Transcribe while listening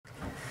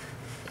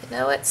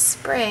know it's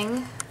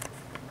spring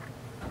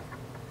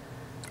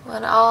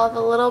when all the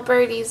little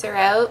birdies are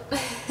out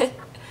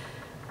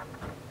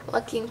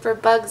looking for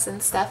bugs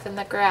and stuff in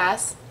the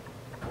grass.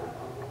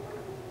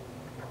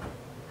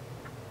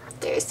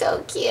 They're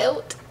so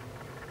cute.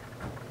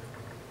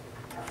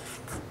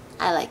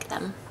 I like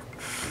them.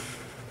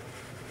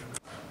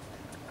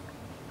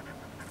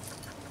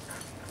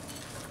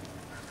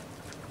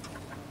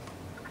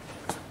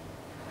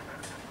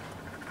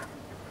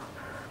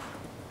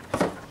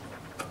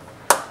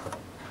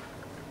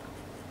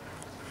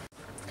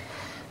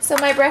 So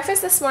my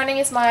breakfast this morning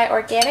is my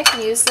organic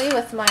muesli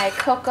with my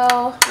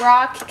cocoa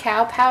raw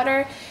cacao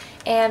powder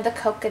and the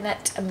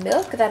coconut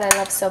milk that I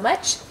love so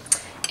much.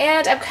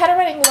 And I'm kind of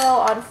running low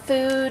on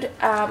food.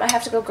 I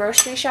have to go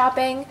grocery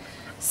shopping,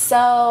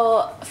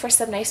 so for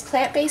some nice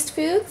plant-based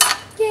foods.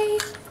 Yay!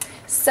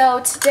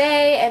 So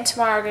today and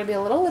tomorrow are going to be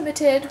a little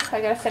limited. I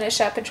got to finish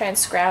up and try and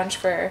scrounge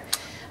for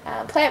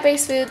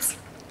plant-based foods,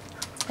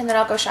 and then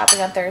I'll go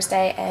shopping on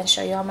Thursday and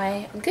show you all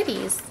my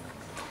goodies.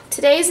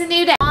 Today's a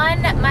new day.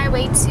 On my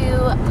way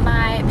to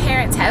my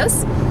parents'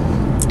 house,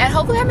 and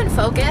hopefully I'm in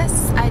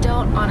focus. I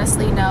don't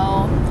honestly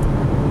know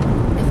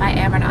if I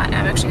am or not.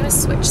 I'm actually going to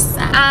switch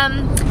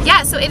sides.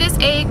 Yeah, so it is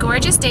a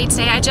gorgeous day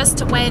today. I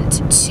just went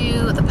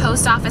to the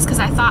post office because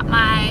I thought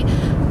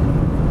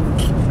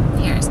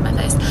here's my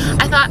face.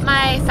 I thought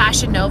my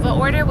Fashion Nova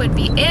order would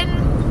be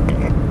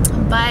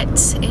in,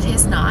 but it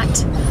is not.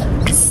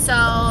 So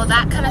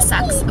that kind of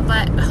sucks,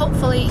 but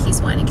hopefully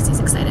he's whining because he's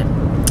excited.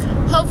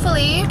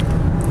 Hopefully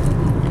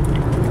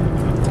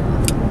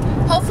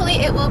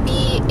it will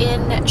be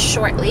in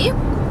shortly.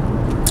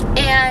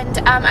 And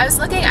I was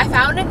looking, I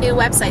found a new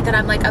website that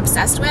I'm like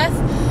obsessed with,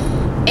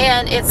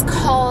 and it's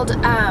called,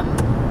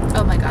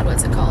 oh my god,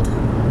 what's it called?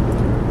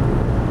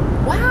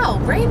 Wow,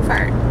 brain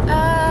fart.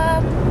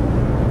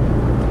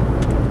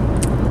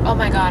 Oh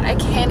my god, I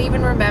can't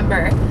even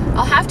remember.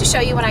 I'll have to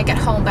show you when I get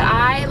home, but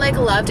I like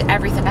loved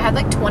everything. I had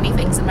like 20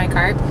 things in my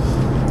cart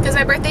because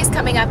my birthday's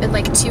coming up in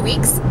like 2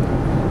 weeks.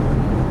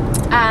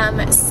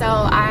 So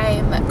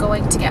I'm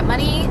going to get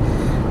money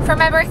for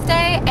my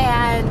birthday,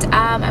 and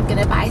I'm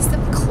gonna buy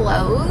some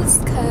clothes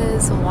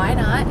because why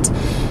not?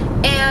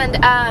 And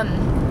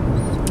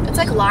it's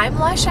like Lime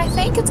Lush, I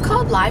think it's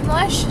called Lime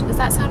Lush. Does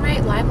that sound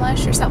right? Lime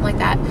Lush or something like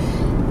that.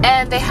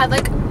 And they had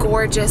like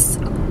gorgeous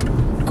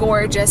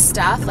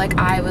stuff. Like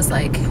I was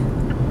like,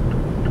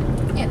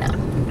 you know,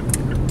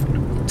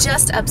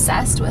 just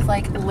obsessed with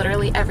like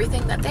literally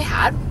everything that they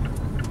had.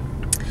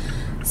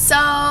 So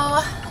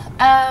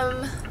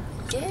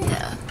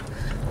yeah,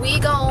 we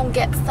gonna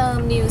get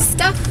some new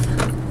stuff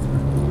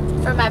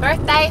for my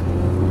birthday,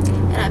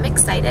 and I'm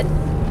excited.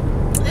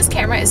 This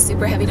camera is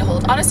super heavy to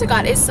hold. Honest to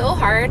God, it's so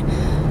hard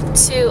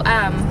to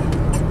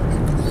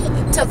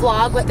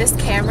vlog with this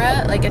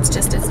camera. Like it's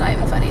not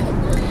even funny.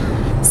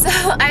 So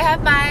I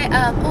have my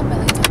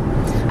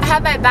I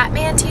have my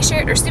Batman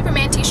t-shirt or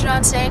Superman t-shirt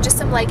on today, just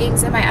some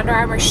leggings and my Under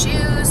Armour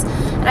shoes,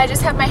 and I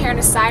just have my hair in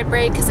a side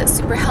braid because it's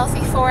super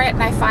healthy for it.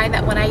 And I find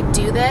that when I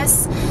do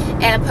this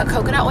and put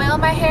coconut oil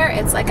in my hair,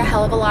 it's like a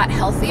hell of a lot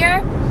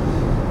healthier.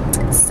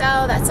 So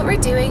that's what we're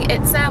doing.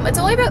 It's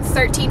only about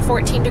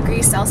 13-14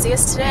 degrees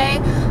Celsius today,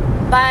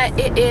 but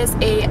it is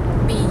a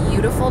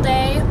beautiful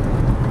day.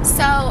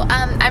 So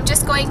I'm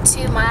just going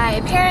to my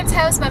parents'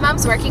 house. My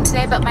mom's working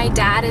today, but my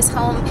dad is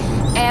home,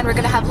 and we're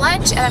gonna have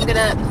lunch, and I'm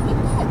gonna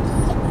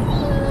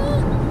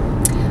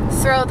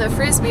throw the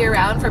frisbee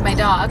around for my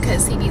dog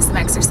because he needs some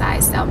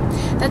exercise. So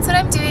that's what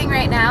I'm doing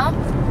right now.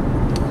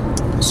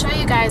 I'll show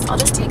you guys. I'll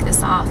just take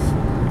this off.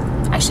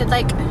 I should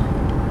like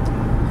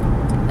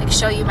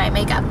show you my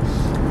makeup.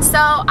 So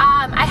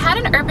I had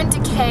an Urban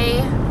Decay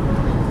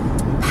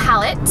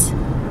palette.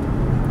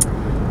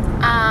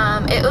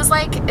 It was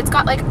like, it's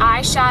got like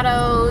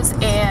eyeshadows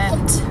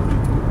and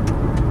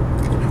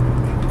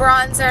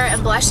bronzer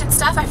and blush and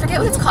stuff. I forget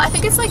what it's called. I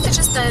think it's like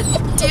just the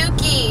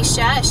Dookie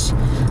Shush.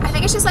 I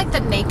think it's just like the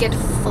naked,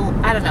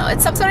 I don't know,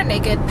 it's some sort of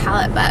naked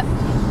palette, but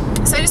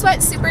so I just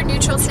went super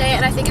neutral today,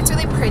 and I think it's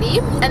really pretty.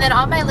 And then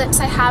on my lips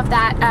I have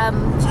that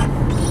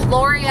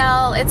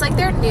L'Oreal, it's like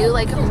their new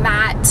like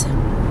matte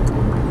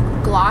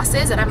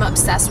glosses, and I'm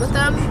obsessed with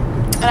them,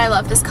 and I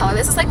love this color.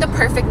 This is like the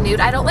perfect nude.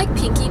 I don't like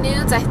pinky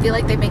nudes. I feel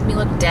like they make me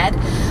look dead,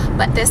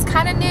 but this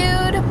kind of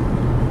nude,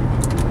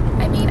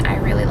 I mean, I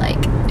really like.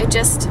 It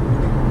just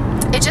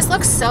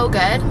looks so good,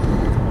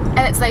 and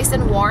it's nice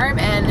and warm,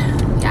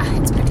 and yeah,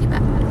 it's pretty.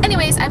 But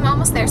anyways, I'm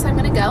almost there, so I'm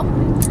gonna go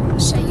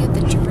show you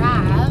the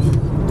drive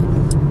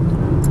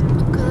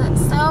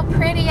because it's so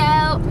pretty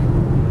out.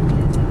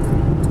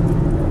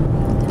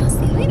 And I'll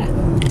see you later.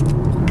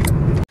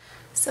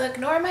 So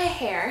ignore my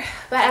hair,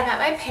 but I'm at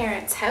my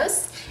parents'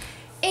 house,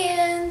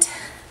 and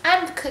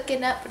I'm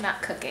cooking up,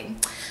 not cooking,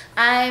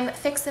 I'm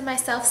fixing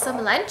myself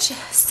some lunch.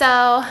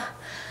 So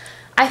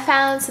I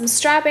found some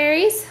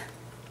strawberries,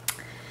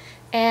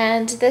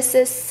 and this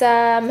is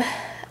some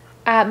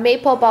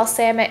maple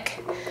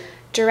balsamic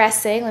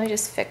dressing. Let me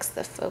just fix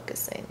the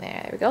focusing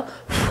there. There we go.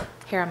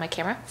 here on my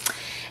camera.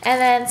 And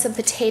then some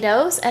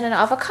potatoes and an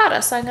avocado.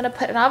 So I'm going to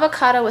put an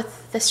avocado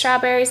with the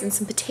strawberries and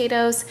some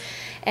potatoes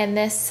and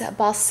this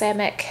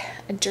balsamic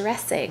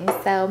dressing.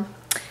 So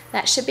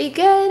that should be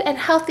good and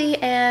healthy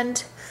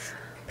and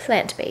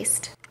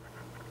plant-based.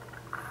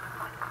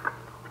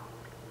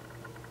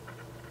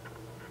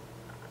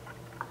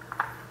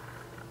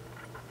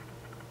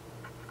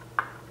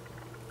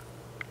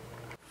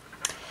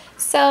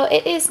 So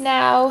it is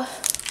now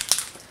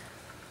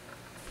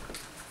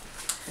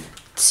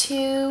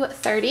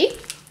 2:30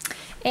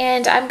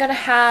 and I'm gonna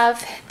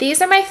have,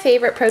 these are my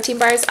favorite protein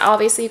bars.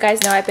 Obviously you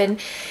guys know I've been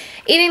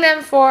eating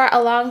them for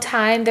a long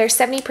time. They're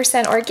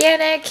 70%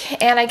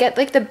 organic and I get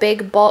like the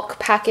big bulk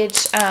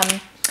package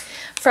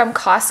from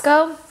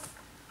Costco.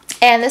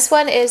 And this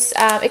one is,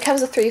 it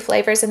comes with 3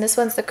 flavors, and this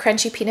one's the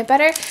crunchy peanut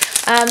butter.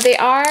 They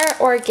are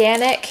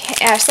organic,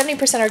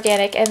 70%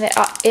 organic, and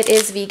it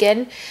is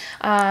vegan.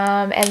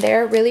 And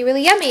they're really,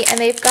 really yummy. And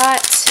they've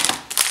got,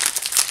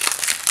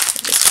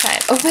 just try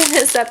and open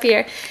this up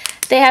here.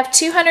 They have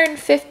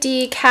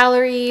 250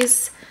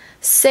 calories,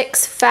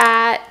 6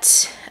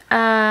 fat,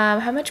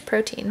 how much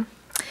protein?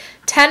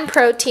 10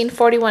 protein,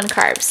 41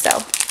 carbs. So,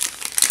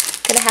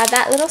 gonna have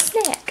that little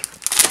snack.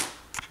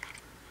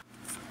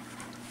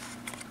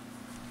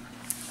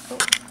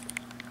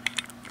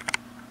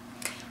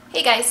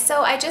 Hey guys,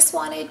 so I just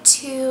wanted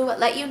to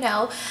let you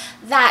know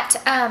that,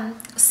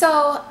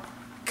 so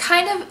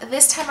kind of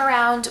this time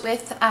around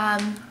with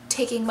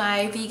taking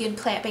my vegan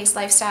plant-based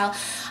lifestyle,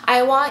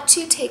 I want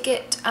to take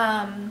it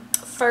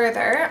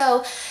further.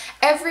 So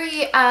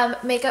every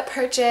makeup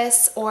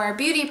purchase or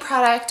beauty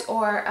product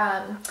or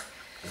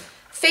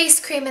face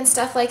cream and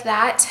stuff like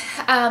that,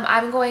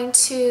 I'm going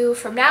to,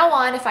 from now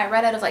on, if I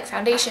run out of like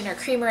foundation or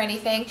cream or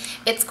anything,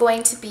 it's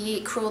going to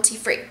be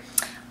cruelty-free.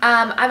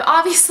 I'm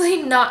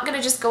obviously not going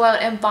to just go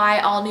out and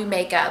buy all new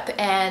makeup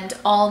and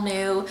all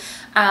new,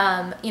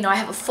 you know, I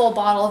have a full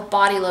bottle of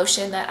body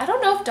lotion that I don't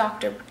know if it's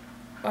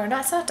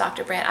not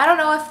Dr. Brandt. I don't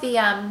know if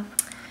the,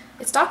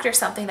 it's Dr.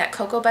 something, that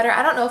cocoa butter.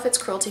 I don't know if it's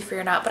cruelty free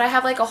or not, but I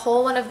have like a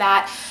whole one of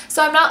that.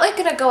 So I'm not like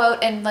going to go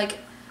out and like,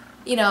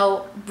 you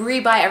know,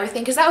 rebuy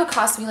everything because that would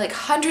cost me like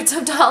hundreds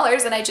of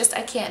dollars and I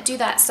can't do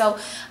that. So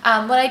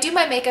when I do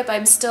my makeup,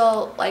 I'm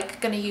still like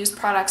going to use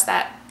products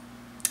that,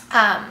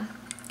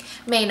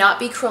 may not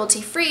be cruelty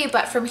free,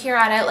 but from here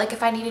on out, like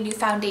if I need a new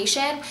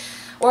foundation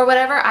or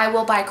whatever, I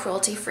will buy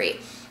cruelty free.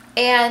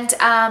 And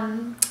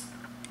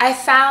I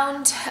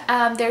found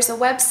there's a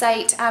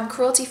website,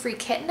 Cruelty Free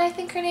Kitten, I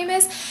think her name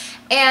is,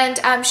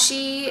 and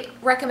she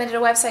recommended a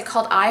website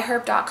called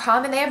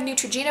iHerb.com, and they have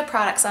Neutrogena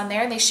products on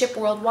there and they ship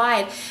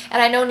worldwide.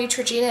 And I know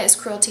Neutrogena is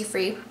cruelty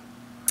free.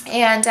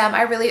 And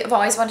I really have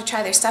always wanted to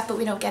try their stuff, but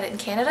we don't get it in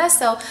Canada.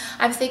 So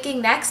I'm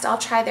thinking next I'll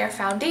try their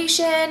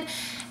foundation.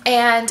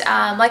 And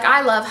like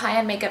I love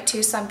high-end makeup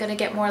too, so I'm gonna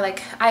get more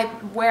like, I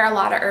wear a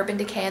lot of Urban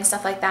Decay and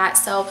stuff like that,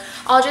 so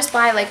I'll just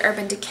buy like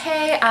Urban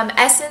Decay.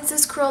 Essence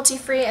is cruelty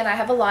free and I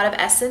have a lot of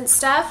Essence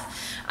stuff.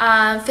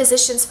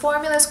 Physicians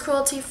Formula is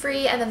cruelty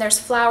free, and then there's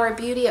Flower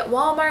Beauty at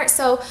Walmart.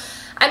 So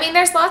I mean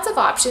there's lots of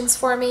options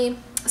for me.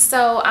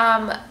 So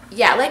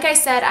yeah, like I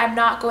said, I'm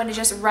not going to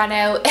just run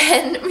out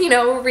and, you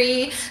know,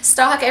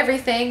 restock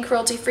everything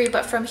cruelty free,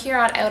 but from here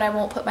on out I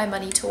won't put my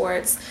money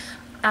towards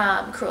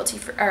cruelty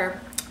free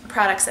or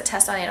products that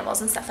test on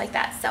animals and stuff like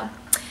that.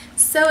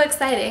 So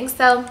exciting.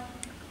 So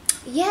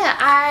yeah,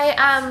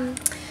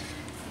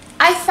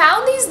 I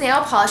found these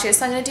nail polishes,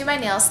 so I'm gonna do my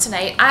nails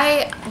tonight.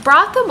 I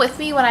brought them with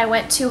me when I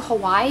went to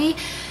Hawaii,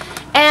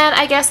 and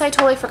I guess I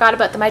totally forgot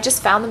about them. I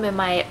just found them in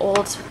my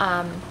old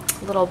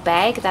little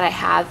bag that I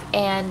have,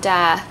 and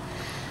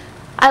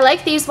I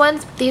like these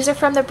ones. These are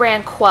from the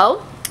brand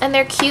Quo, and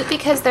they're cute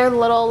because they're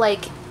little,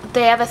 like,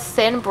 they have a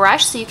thin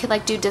brush so you can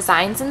like do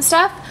designs and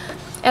stuff.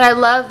 And I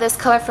love this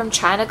color from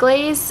China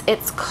Glaze.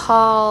 It's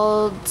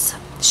called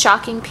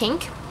Shocking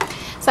Pink.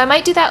 So I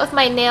might do that with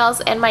my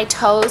nails and my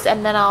toes,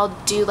 and then I'll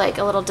do like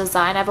a little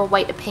design. I have a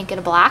white, a pink, and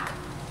a black.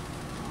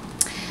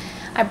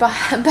 I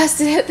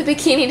busted out the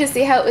bikini to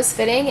see how it was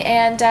fitting,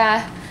 and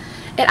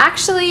it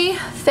actually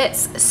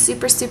fits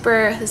super,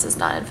 this is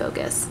not in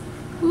focus.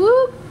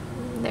 Whoop,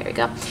 there we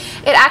go.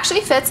 It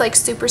actually fits like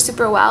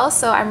super well,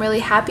 so I'm really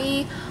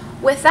happy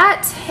with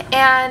that.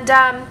 And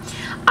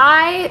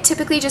I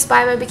typically just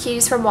buy my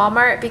bikinis from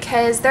Walmart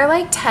because they're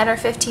like $10 or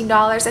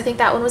 $15. I think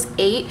that one was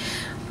 $8.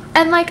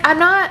 And like, I'm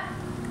not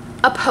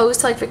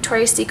opposed to like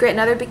Victoria's Secret and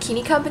other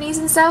bikini companies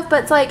and stuff,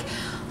 but it's like,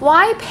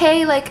 why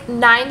pay like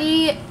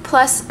 $90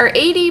 plus or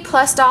 $80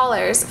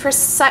 plus for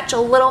such a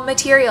little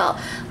material?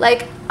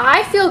 Like,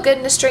 I feel good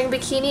in a string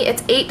bikini.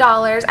 It's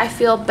 $8. I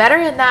feel better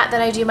in that than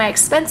I do my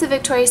expensive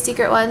Victoria's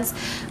Secret ones.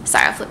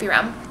 Sorry, I'll flip you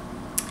around.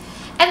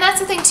 And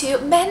that's the thing too,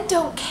 men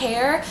don't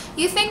care.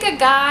 You think a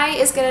guy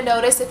is gonna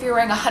notice if you're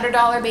wearing a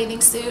 $100 bathing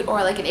suit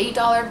or like an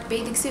 $8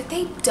 bathing suit?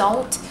 They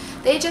don't.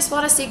 They just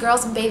want to see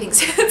girls in bathing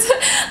suits.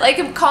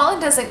 Like, Colin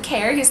doesn't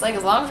care. He's like,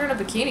 as long as you're in a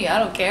bikini, I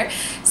don't care.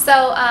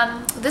 So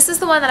this is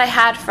the one that I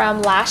had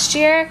from last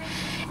year,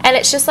 and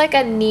it's just like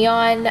a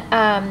neon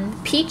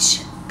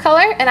peach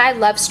color, and I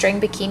love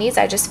string bikinis.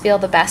 I just feel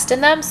the best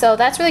in them, so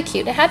that's really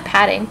cute. And it had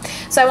padding,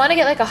 so I want to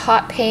get like a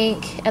hot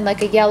pink and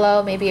like a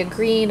yellow, maybe a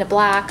green, a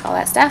black, all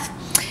that stuff.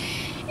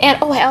 And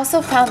oh, I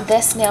also found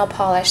this nail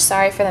polish.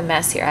 Sorry for the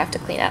mess here, I have to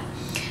clean up.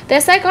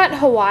 This I got in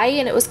Hawaii,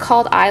 and it was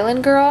called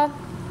Island Girl,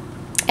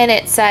 and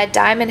it's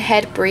Diamond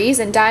Head Breeze,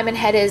 and Diamond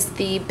Head is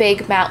the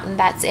big mountain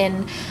that's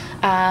in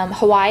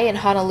Hawaii and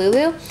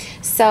Honolulu.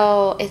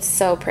 So it's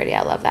so pretty.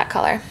 I love that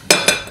color.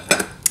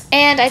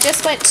 And I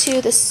just went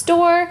to the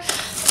store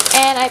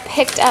and I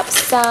picked up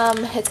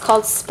some, it's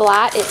called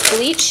Splat, it's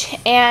bleach.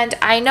 And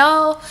I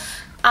know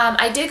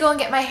I did go and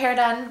get my hair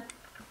done,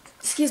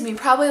 excuse me,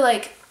 probably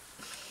like,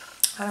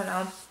 I don't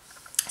know,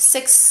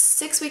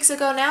 six weeks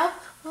ago now.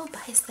 Oh,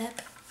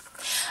 bicep.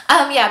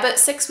 Yeah, but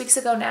 6 weeks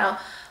ago now.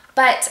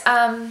 But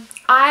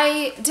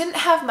I didn't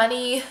have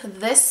money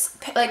this,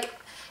 like,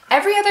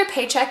 every other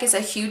paycheck is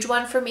a huge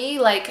one for me,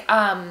 like,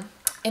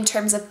 in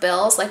terms of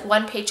bills. Like,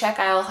 one paycheck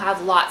I'll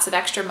have lots of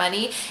extra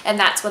money, and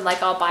that's when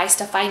like I'll buy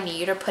stuff I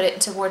need or put it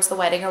towards the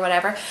wedding or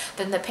whatever.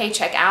 Then the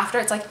paycheck after,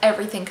 it's like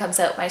everything comes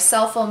out. My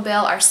cell phone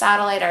bill, our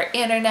satellite, our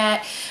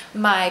internet,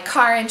 my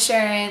car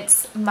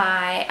insurance,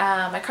 my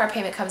my car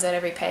payment comes out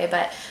every pay,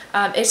 but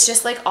it's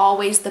just like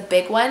always the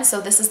big one.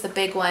 So this is the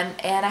big one,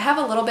 and I have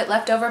a little bit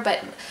left over,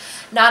 but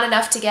not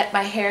enough to get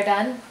my hair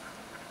done.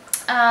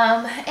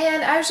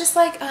 And I was just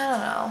like, I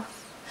don't know.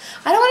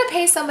 I don't want to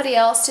pay somebody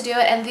else to do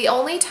it. And the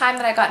only time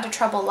that I got into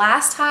trouble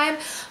last time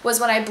was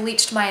when I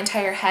bleached my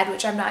entire head,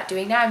 which I'm not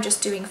doing now. I'm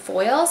just doing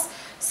foils.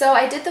 So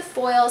I did the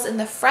foils in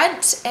the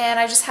front, and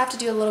I just have to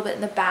do a little bit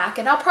in the back.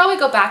 And I'll probably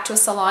go back to a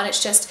salon.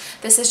 It's just,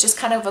 this is just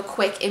kind of a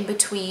quick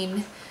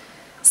in-between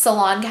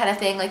salon kind of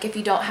thing. Like if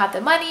you don't have the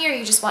money or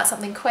you just want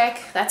something quick,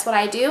 that's what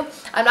I do.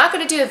 I'm not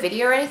going to do a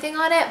video or anything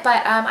on it,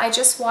 but I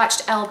just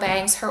watched Elle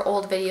Bangs, her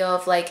old video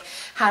of like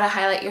how to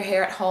highlight your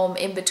hair at home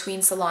in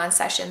between salon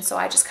sessions. So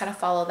I just kind of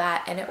follow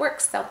that and it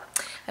works. So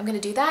I'm going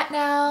to do that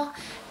now,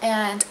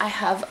 and I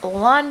have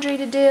laundry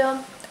to do.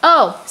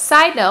 Oh,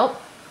 side note,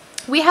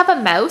 we have a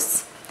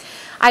mouse.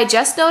 I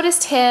just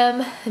noticed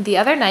him the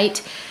other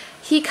night.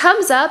 He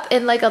comes up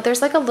and like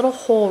there's like a little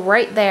hole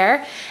right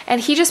there, and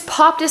he just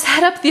popped his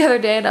head up the other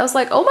day, and I was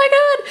like, oh my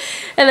god.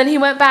 And then he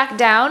went back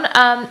down.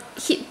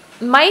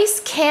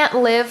 Mice can't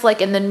live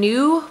like in the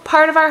new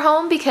part of our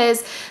home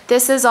because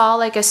this is all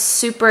like a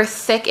super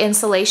thick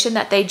insulation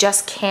that they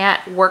just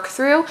can't work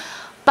through.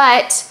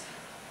 But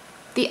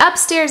the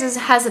upstairs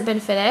hasn't been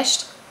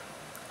finished,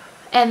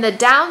 and the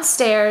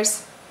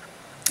downstairs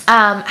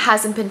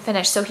hasn't been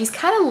finished. So he's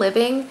kind of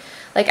living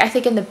like, I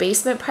think in the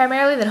basement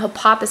primarily. Then he'll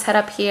pop his head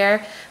up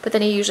here, but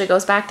then he usually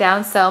goes back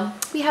down. So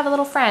we have a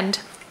little friend.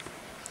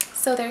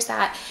 So there's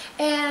that.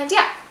 And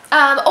yeah.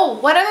 Oh,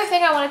 one other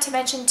thing I wanted to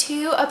mention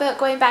too about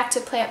going back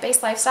to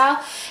plant-based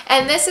lifestyle,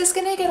 and this is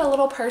gonna get a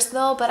little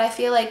personal, but I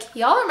feel like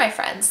y'all are my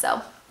friends,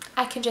 so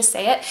I can just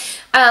say it.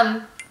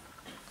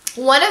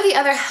 One of the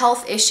other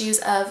health issues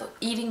of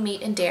eating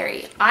meat and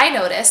dairy, I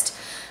noticed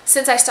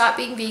since I stopped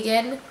being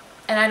vegan,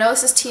 and I know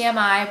this is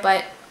TMI,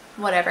 but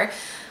whatever,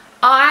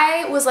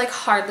 I was like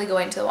hardly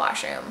going to the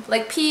washroom.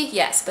 Like pee,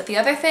 yes, but the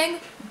other thing,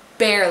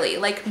 barely.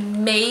 Like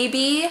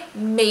maybe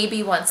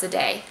once a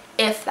day,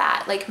 if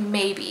that, like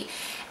maybe.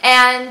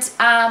 And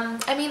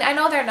I mean, I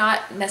know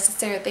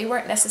they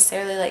weren't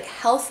necessarily like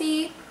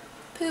healthy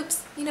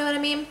poops, you know what I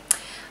mean?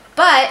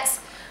 But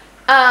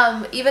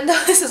even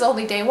though this is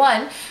only day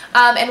one,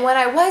 and when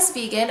I was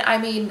vegan, I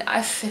mean,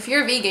 if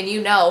you're vegan,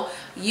 you know,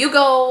 you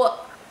go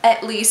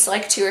at least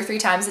like 2 or 3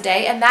 times a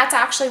day, and that's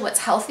actually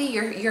what's healthy.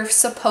 You're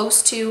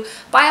supposed to,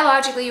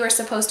 biologically, you are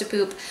supposed to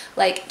poop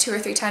like 2 or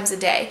 3 times a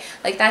day.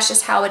 Like that's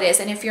just how it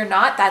is. And if you're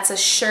not, that's a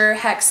sure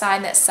heck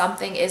sign that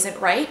something isn't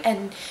right,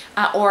 and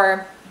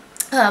or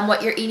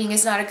what you're eating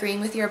is not agreeing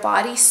with your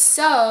body.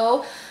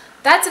 So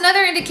that's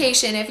another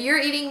indication. If you're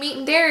eating meat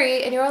and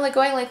dairy and you're only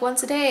going like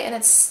once a day and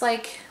it's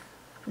like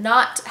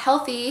not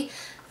healthy,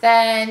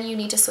 then you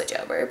need to switch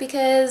over,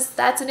 because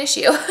that's an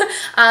issue.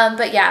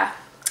 But yeah,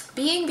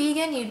 being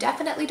vegan, you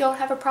definitely don't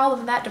have a problem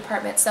in that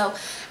department. So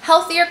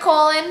healthier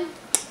colon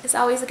is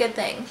always a good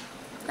thing.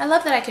 I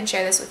love that I can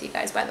share this with you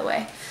guys, by the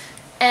way.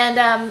 And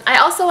I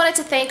also wanted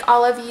to thank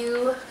all of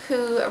you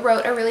who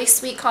wrote a really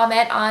sweet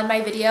comment on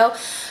my video.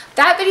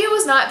 That video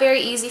was not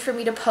very easy for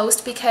me to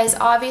post because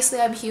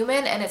obviously I'm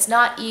human, and it's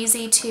not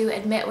easy to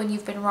admit when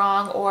you've been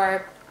wrong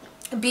or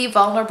be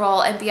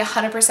vulnerable and be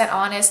 100%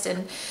 honest,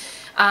 and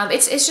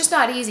it's just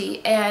not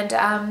easy.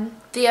 And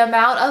the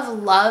amount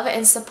of love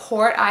and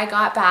support I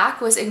got back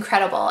was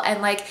incredible,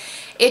 and like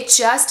it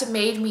just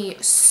made me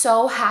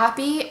so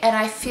happy, and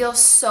I feel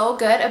so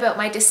good about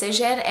my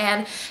decision.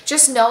 And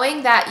just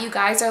knowing that you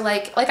guys are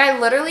like I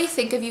literally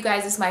think of you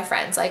guys as my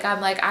friends. Like I'm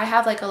like, I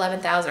have like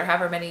 11,000 or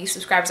however many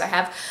subscribers I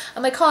have.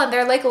 I'm like, Colin,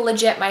 they're like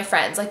legit my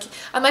friends. Like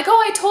I'm like,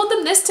 oh, I told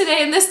them this today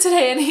and this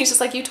today, and he's just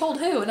like, you told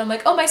who? And I'm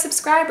like, oh, my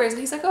subscribers. And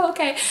he's like, oh,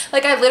 okay.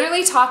 Like I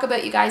literally talk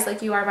about you guys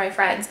like you are my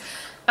friends.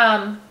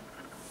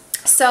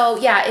 So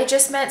yeah, it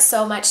just meant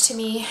so much to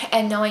me,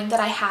 and knowing that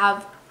I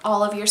have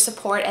all of your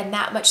support and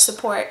that much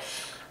support,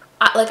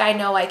 like I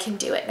know I can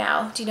do it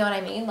now. Do you know what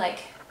I mean? Like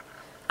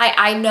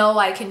I know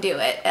I can do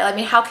it. I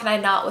mean, how can I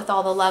not with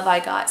all the love I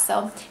got?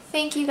 So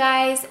thank you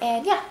guys.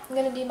 And yeah, I'm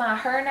gonna do my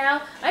hair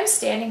now. I'm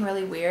standing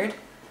really weird.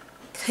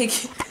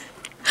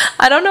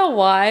 I don't know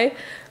why,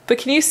 but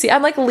can you see?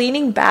 I'm like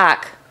leaning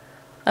back.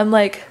 I'm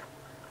like,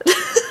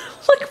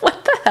 like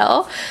what the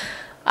hell?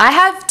 I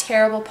have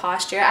terrible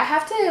posture. I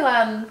have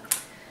to,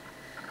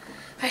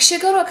 I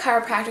should go to a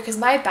chiropractor because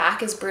my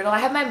back is brutal. I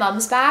have my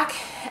mom's back,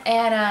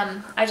 and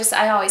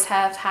I always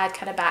have had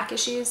kind of back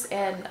issues,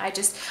 and I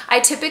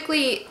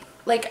typically,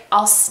 like,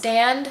 I'll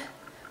stand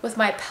with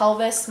my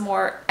pelvis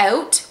more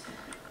out,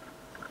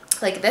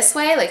 like this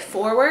way, like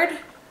forward,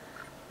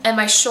 and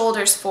my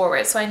shoulders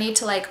forward. So I need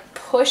to like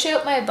push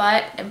out my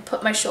butt and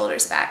put my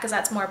shoulders back because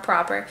that's more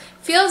proper.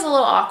 Feels a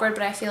little awkward,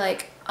 but I feel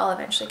like I'll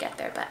eventually get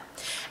there. But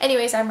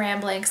anyways, I'm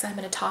rambling because I'm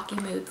in a talky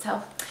mood. So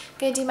I'm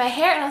gonna do my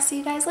hair and I'll see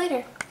you guys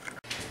later.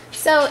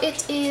 So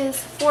it is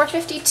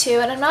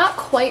 4:52 and I'm not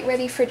quite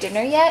ready for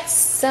dinner yet.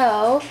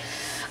 So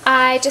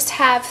I just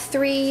have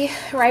 3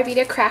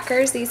 Ryvita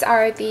crackers. These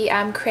are the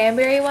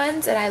cranberry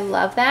ones and I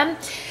love them.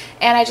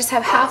 And I just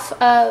have half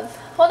of,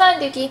 hold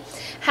on Dookie,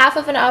 half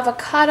of an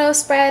avocado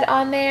spread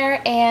on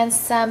there and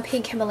some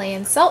pink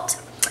Himalayan salt.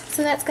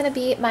 So that's gonna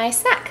be my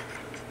snack.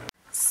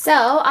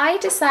 So I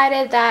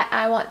decided that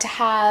I want to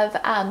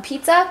have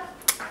pizza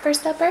for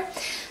supper.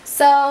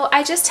 So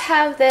I just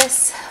have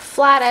this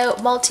flat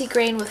out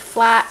multi-grain with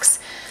flax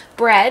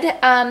bread.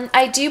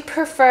 I do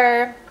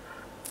prefer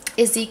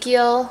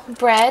Ezekiel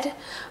bread,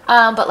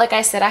 but like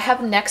I said, I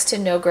have next to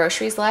no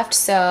groceries left,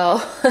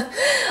 so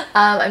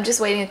I'm just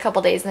waiting a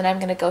couple days and then I'm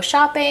gonna go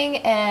shopping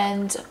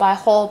and buy a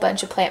whole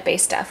bunch of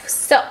plant-based stuff.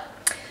 So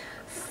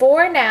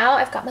for now,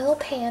 I've got my little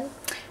pan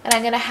and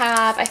I'm gonna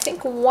have, I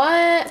think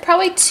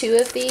probably 2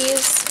 of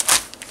these.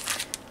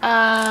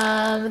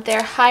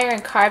 They're higher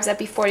in carbs. That'd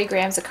be 40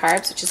 grams of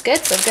carbs, which is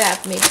good. So I'm gonna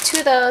have maybe 2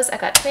 of those. I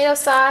got tomato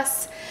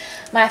sauce,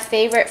 my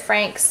favorite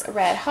Frank's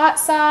red hot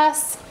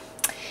sauce,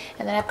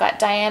 and then I've got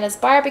Diana's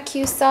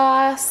barbecue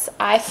sauce.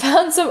 I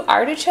found some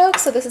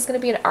artichokes, so this is gonna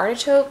be an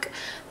artichoke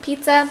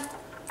pizza.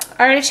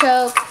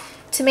 Artichoke,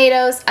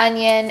 tomatoes,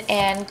 onion,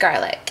 and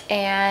garlic.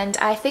 And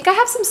I think I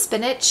have some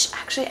spinach.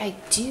 Actually, I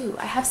do.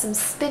 I have some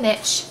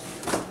spinach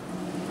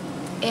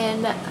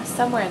in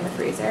somewhere in the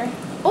freezer.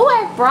 Oh,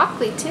 I have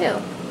broccoli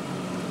too.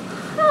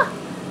 Huh.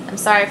 I'm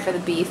sorry for the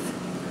beef.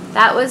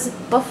 That was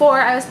before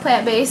I was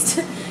plant-based,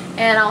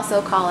 and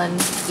also Colin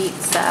eats meat.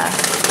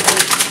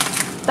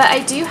 But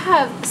I do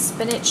have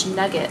spinach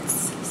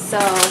nuggets, so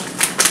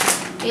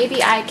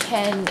maybe I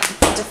can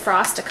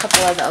defrost a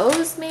couple of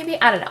those, maybe?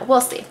 I don't know.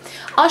 We'll see.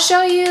 I'll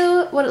show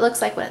you what it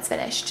looks like when it's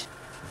finished.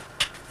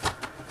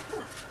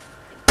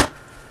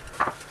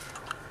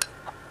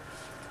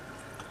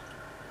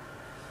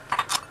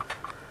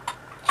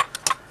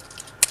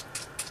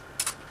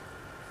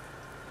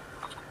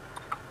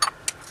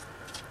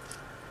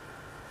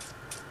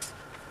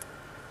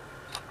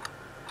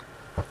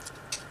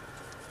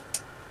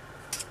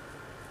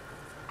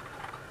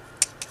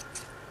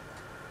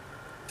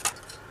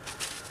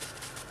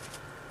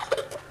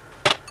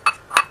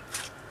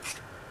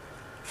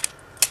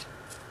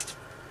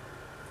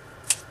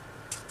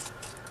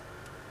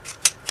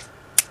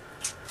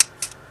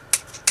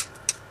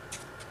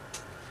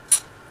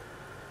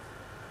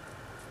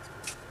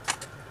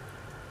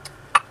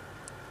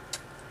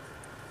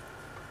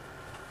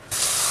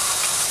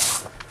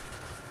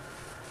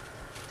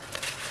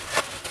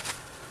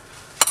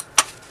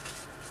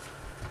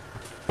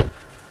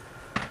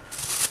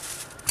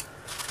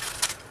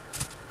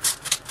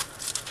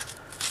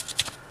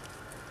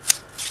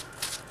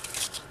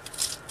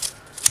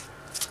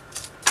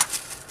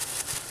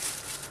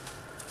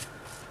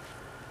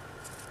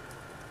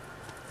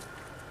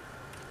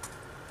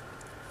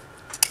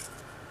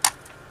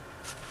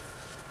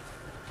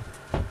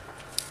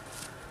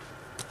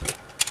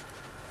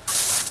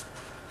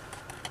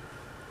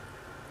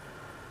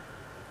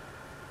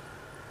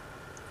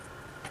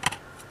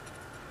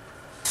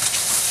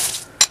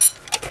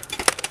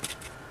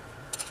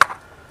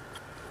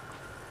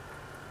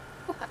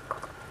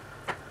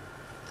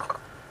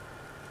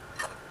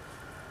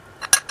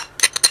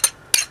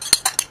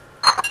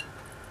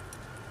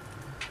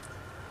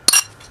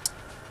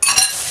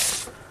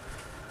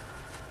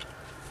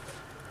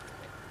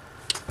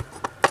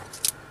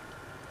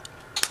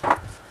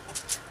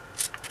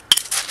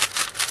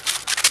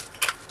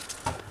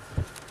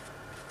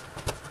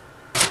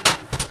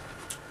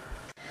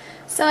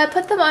 So I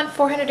put them on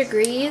 400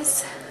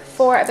 degrees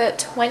for about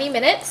 20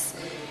 minutes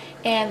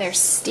and they're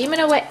steaming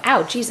away.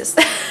 Ow, Jesus.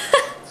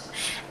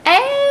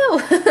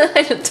 Ow!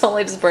 I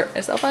totally just burnt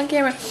myself on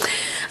camera.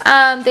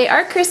 They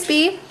are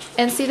crispy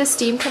and see the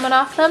steam coming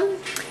off them.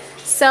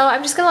 So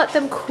I'm just gonna let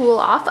them cool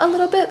off a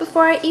little bit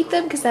before I eat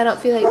them because I don't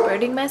feel like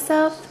burning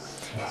myself.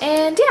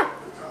 And yeah,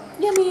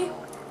 yummy.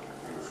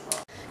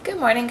 Good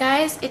morning,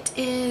 guys. It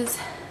is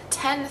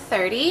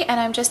 10:30 and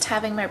I'm just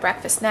having my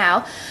breakfast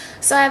now.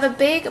 So I have a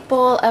big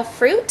bowl of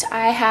fruit.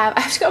 I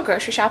have to go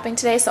grocery shopping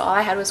today, so all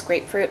I had was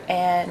grapefruit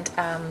and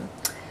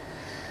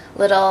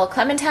little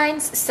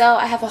clementines. So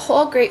I have a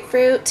whole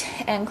grapefruit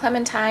and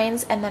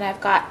clementines, and then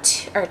I've got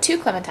two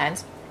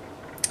clementines.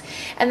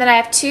 And then I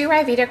have 2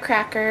 Ryvita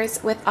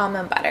crackers with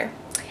almond butter.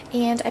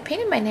 And I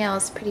painted my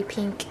nails pretty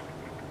pink.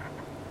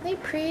 Are they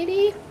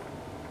pretty?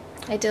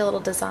 I did a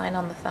little design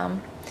on the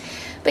thumb.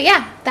 But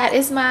yeah, that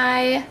is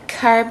my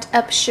carved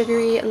up,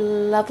 sugary,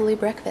 lovely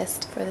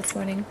breakfast for this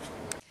morning.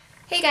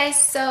 Hey guys,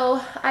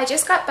 so I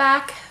just got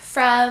back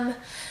from the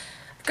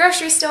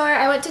grocery store.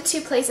 I went to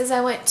 2 places. I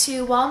went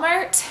to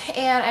Walmart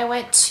and I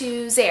went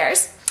to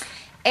Zehrs.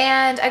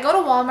 And I go to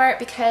Walmart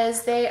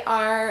because they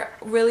are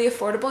really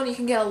affordable and you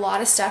can get a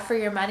lot of stuff for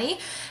your money.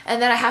 And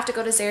then I have to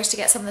go to Zehrs to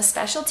get some of the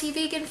specialty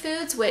vegan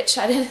foods, which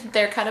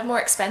they're kind of more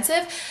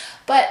expensive.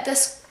 But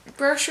this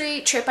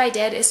grocery trip I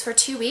did is for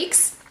 2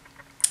 weeks.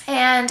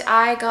 And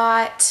I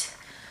got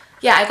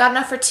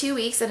enough for 2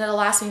 weeks, and it'll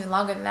last me even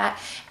longer than that.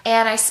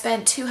 And I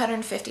spent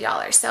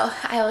 $250. So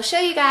I will show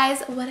you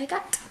guys what I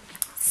got.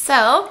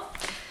 So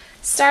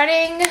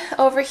starting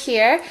over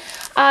here,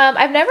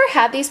 I've never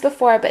had these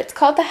before, but it's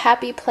called the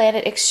Happy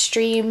Planet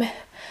Extreme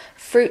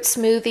Fruit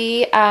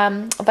Smoothie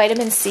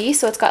Vitamin C.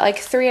 So it's got like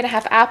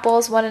 3.5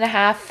 apples,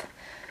 1.5,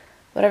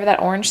 whatever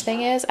that orange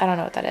thing is. I don't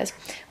know what that is.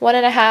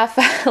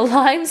 1.5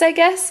 limes, I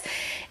guess,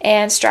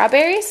 and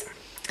strawberries.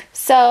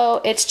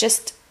 So it's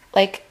just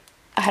like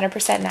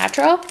 100%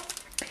 natural.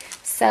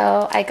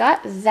 So I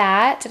got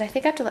that, and I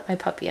think I have to let my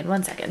puppy in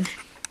 1 second.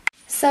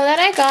 So then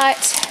I'm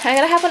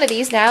gonna have one of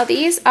these now.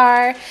 These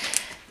are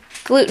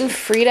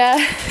gluten-free.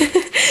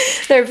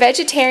 They're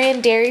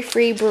vegetarian,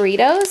 dairy-free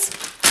burritos.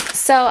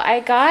 So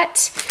I got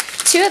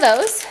 2 of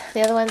those.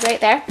 The other one's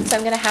right there. So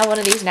I'm gonna have one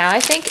of these now. I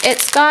think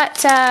it's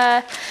got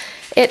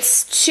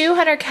it's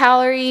 200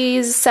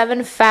 calories,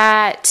 7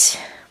 fat,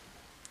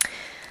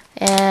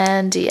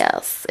 and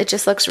yes, it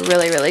just looks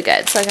really, really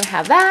good. So I'm gonna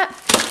have that.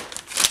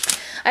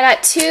 I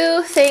got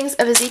 2 things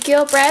of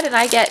Ezekiel bread, and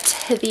I get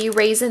the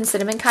raisin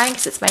cinnamon kind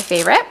because it's my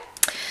favorite.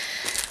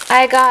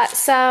 I got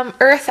some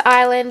Earth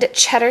Island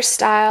cheddar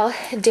style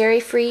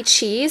dairy-free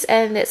cheese,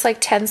 and it's like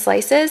 10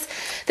 slices.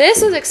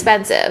 This was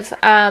expensive.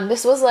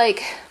 This was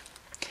like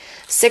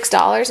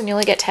 $6 and you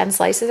only get 10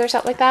 slices or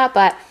something like that,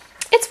 but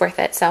it's worth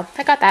it, so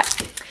I got that.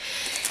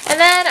 And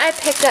then I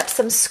picked up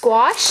some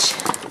squash.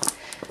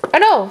 Oh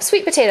no,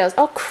 sweet potatoes.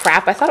 Oh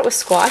crap, I thought it was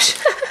squash.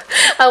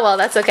 Oh well,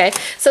 that's okay.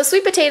 So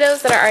sweet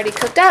potatoes that are already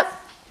cooked up.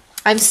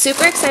 I'm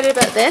super excited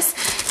about this.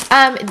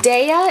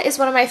 Daiya is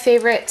one of my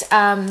favorite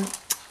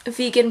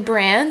vegan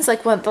brands.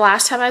 Like the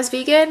last time I was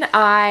vegan,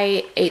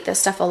 I ate this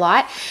stuff a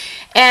lot.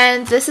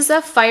 And this is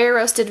a fire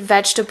roasted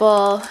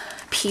vegetable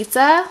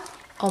pizza.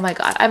 Oh my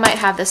god, I might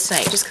have this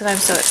tonight just because I'm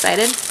so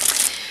excited.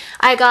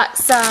 I got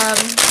some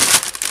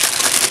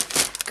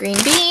green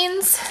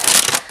beans.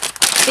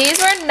 These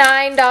were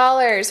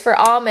 $9 for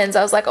almonds.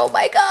 I was like, oh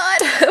my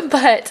god.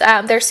 But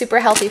they're super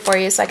healthy for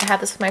you, so I can have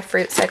this with my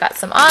fruit. So I got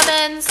some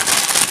almonds.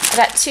 I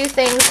got 2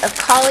 things of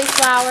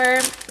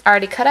cauliflower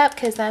already cut up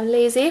because I'm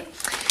lazy.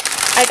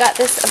 I got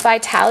this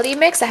Vitality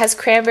mix that has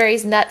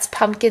cranberries, nuts,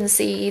 pumpkin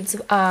seeds,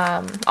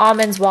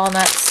 almonds,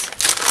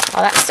 walnuts,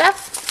 all that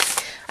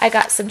stuff. I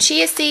got some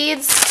chia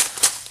seeds.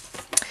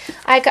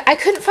 I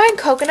couldn't find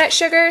coconut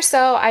sugar,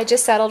 so I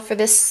just settled for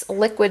this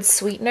liquid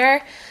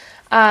sweetener.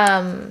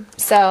 And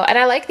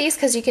I like these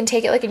because you can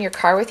take it like in your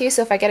car with you.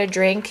 So if I get a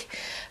drink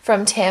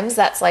from Tim's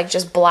that's like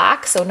just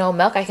black, so no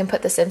milk, I can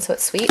put this in so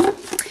it's sweet.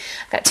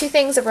 I've got 2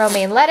 things of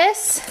romaine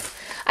lettuce.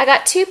 I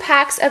got 2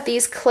 packs of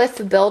these Cliff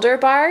Builder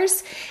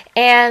bars,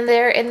 and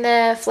they're in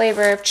the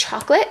flavor of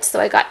chocolate.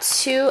 So I got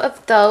 2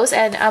 of those,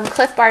 and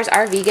Cliff bars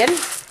are vegan, in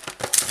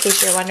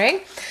case you're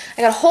wondering.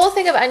 I got a whole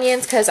thing of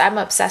onions because I'm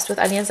obsessed with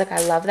onions, like I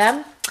love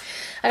them.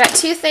 I got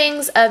 2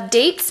 things of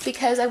dates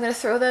because I'm going to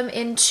throw them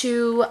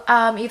into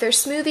either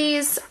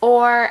smoothies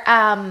or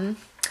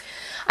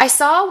I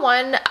saw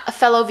one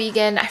fellow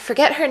vegan, I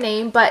forget her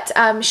name, but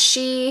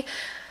she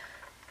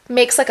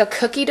makes like a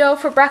cookie dough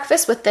for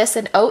breakfast with this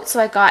and oats. So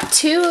I got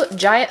 2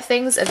 giant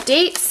things of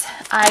dates.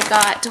 I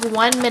got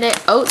 1 minute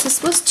oats.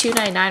 This was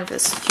 $2.99 for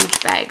this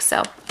huge bag.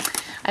 So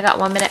I got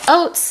 1 minute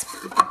oats.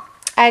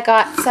 I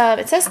got some,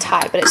 it says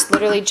Thai, but it's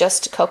literally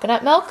just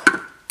coconut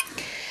milk.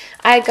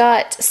 I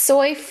got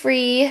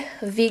soy-free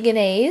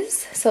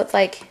Vegenaise. So it's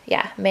like,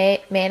 yeah,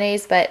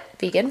 mayonnaise, but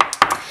vegan.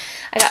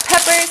 I got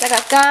peppers. I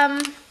got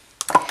gum.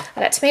 I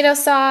got tomato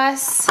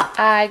sauce,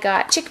 I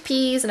got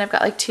chickpeas, and I've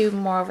got like 2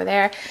 more over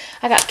there.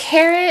 I got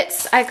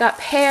carrots, I got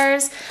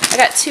pears, I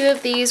got 2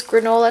 of these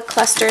granola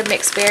cluster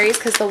mixed berries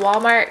because the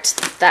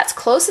Walmart that's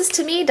closest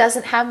to me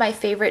doesn't have my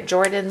favorite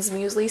Jordan's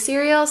muesli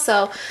cereal,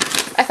 so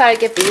I thought I'd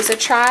give these a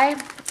try.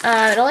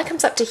 It only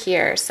comes up to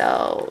here,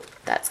 so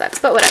that sucks,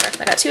 but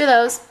whatever. I got 2 of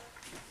those.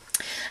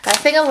 Got a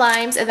thing of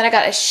limes, and then I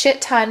got a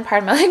shit ton,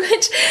 pardon my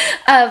language,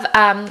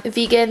 of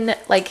vegan,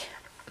 like,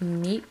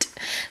 meat.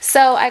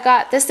 So I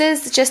got, this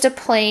is just a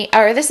plain,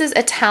 or this is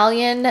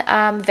Italian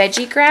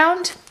veggie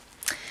ground.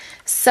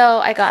 So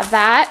I got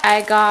that.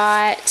 I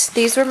got,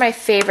 these were my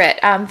favorite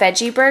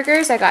veggie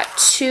burgers. I got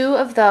 2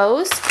 of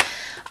those.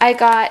 I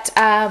got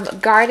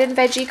garden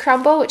veggie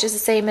crumble, which is the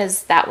same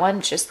as that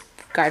one, just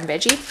garden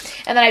veggie.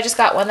 And then I just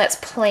got one that's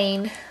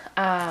plain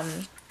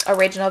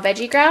original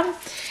veggie ground.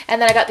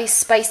 And then I got these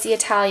spicy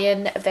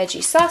Italian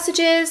veggie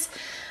sausages.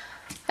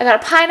 I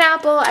got a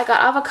pineapple. I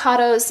got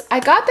avocados. I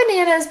got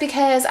bananas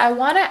because I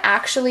want to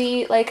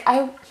actually, like,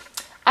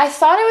 I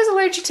thought I was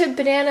allergic to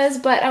bananas,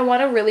 but I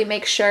want to really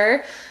make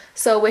sure.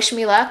 So wish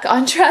me luck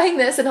on trying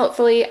this, and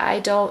hopefully I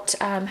don't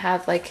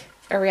have like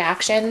a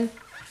reaction.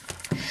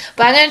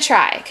 But I'm going to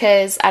try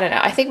because, I don't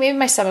know, I think maybe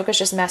my stomach was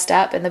just messed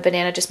up and the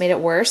banana just made it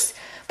worse.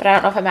 But I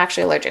don't know if I'm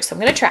actually allergic, so I'm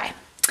going to try.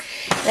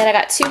 Then I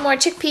got 2 more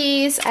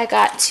chickpeas. I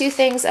got 2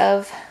 things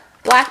of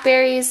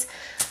blackberries,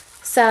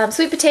 some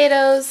sweet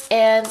potatoes,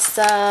 and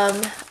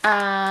some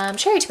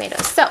cherry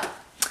tomatoes. So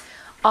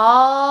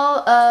all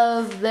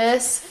of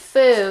this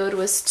food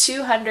was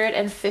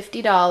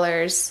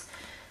 $250,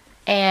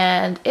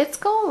 and it's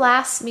gonna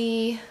last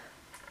me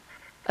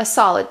a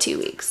solid 2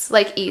 weeks,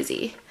 like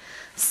easy.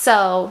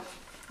 So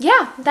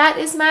yeah, that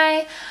is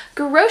my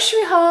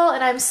grocery haul,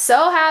 and I'm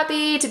so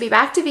happy to be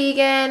back to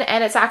vegan,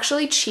 and it's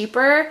actually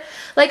cheaper.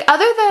 Like,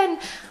 other than,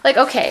 like,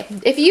 okay,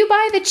 if you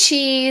buy the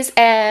cheese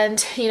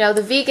and, you know,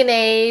 the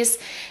Vegenaise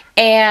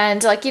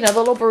and, like, you know, the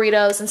little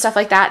burritos and stuff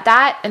like that,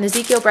 that and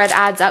Ezekiel bread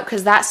adds up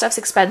because that stuff's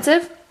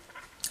expensive.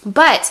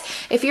 But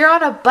if you're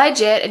on a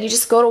budget and you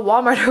just go to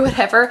Walmart or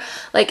whatever,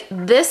 like,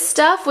 this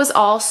stuff was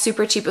all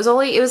super cheap.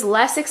 It was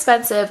less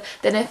expensive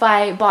than if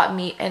I bought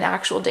meat and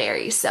actual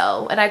dairy.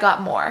 So, and I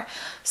got more.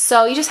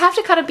 So you just have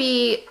to kind of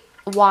be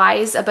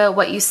wise about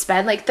what you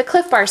spend. Like the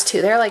Cliff Bars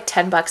too, they're like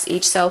 10 bucks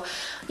each. So,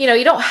 you know,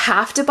 you don't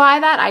have to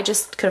buy that. I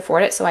just could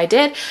afford it, so I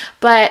did.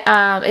 But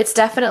it's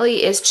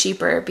definitely is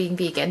cheaper being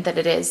vegan than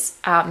it is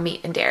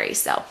meat and dairy.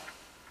 So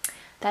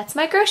that's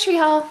my grocery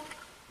haul.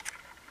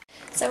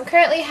 So I'm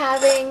currently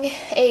having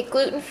a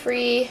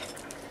gluten-free,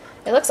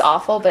 it looks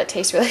awful, but it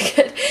tastes really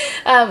good,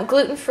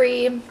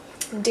 gluten-free,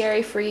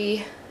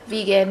 dairy-free,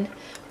 vegan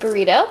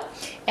burrito.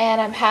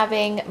 And I'm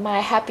having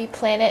my Happy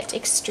Planet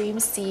Extreme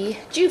C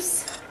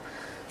juice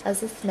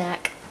as a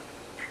snack.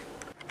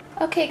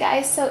 Okay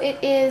guys, so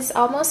it is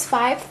almost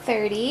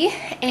 5:30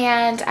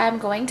 and I'm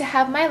going to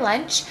have my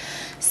lunch.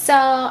 So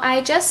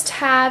I just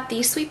have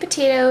these sweet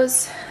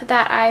potatoes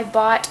that I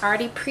bought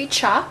already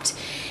pre-chopped,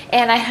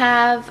 and I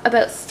have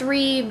about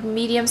 3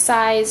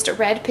 medium-sized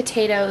red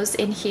potatoes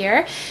in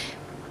here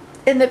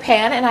in the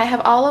pan, and I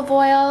have olive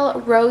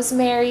oil,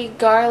 rosemary,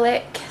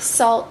 garlic,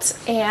 salt,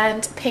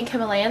 and pink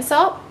Himalayan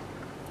salt.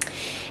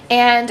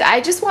 And I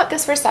just want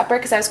this for supper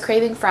because I was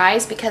craving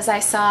fries, because I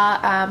saw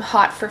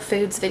Hot for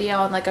Foods video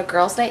on like a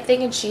girls' night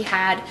thing, and she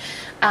had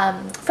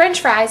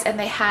French fries and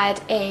they had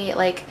a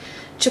like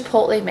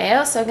chipotle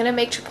mayo, so I'm going to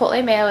make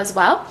chipotle mayo as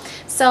well.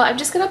 So I'm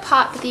just going to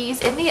pop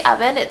these in the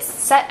oven. It's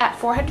set at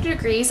 400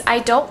 degrees. I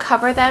don't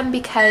cover them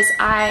because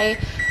I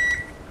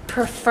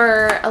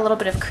prefer a little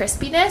bit of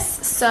crispiness,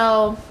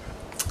 so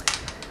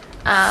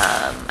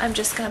I'm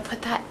just going to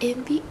put that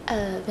in the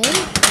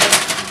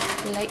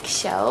oven like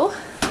so,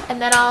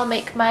 and then I'll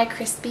make my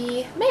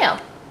crispy mayo.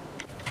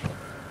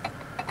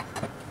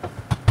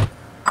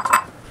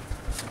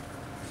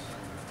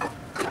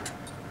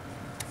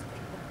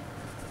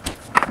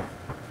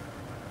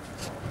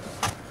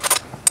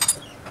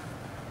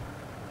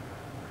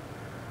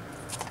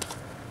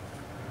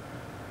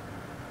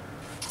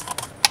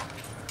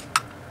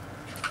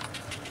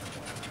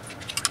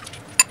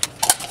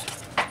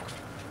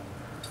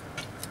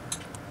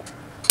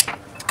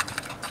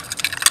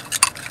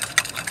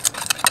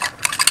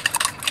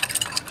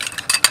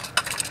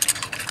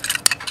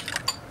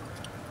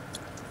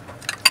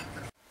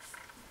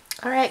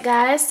 Alright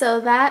guys, so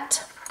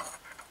that,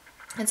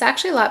 it's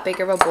actually a lot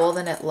bigger of a bowl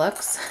than it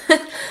looks. And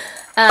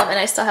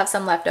I still have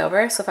some left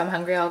over, so if I'm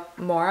hungry or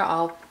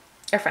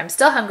if I'm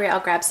still hungry, I'll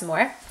grab some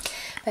more.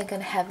 I'm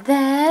gonna have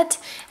that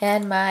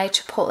and my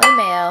chipotle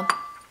mayo.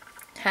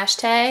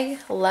 Hashtag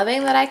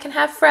loving that I can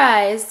have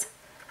fries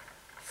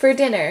for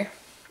dinner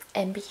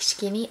and be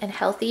skinny and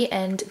healthy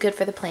and good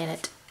for the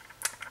planet.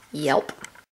 Yelp.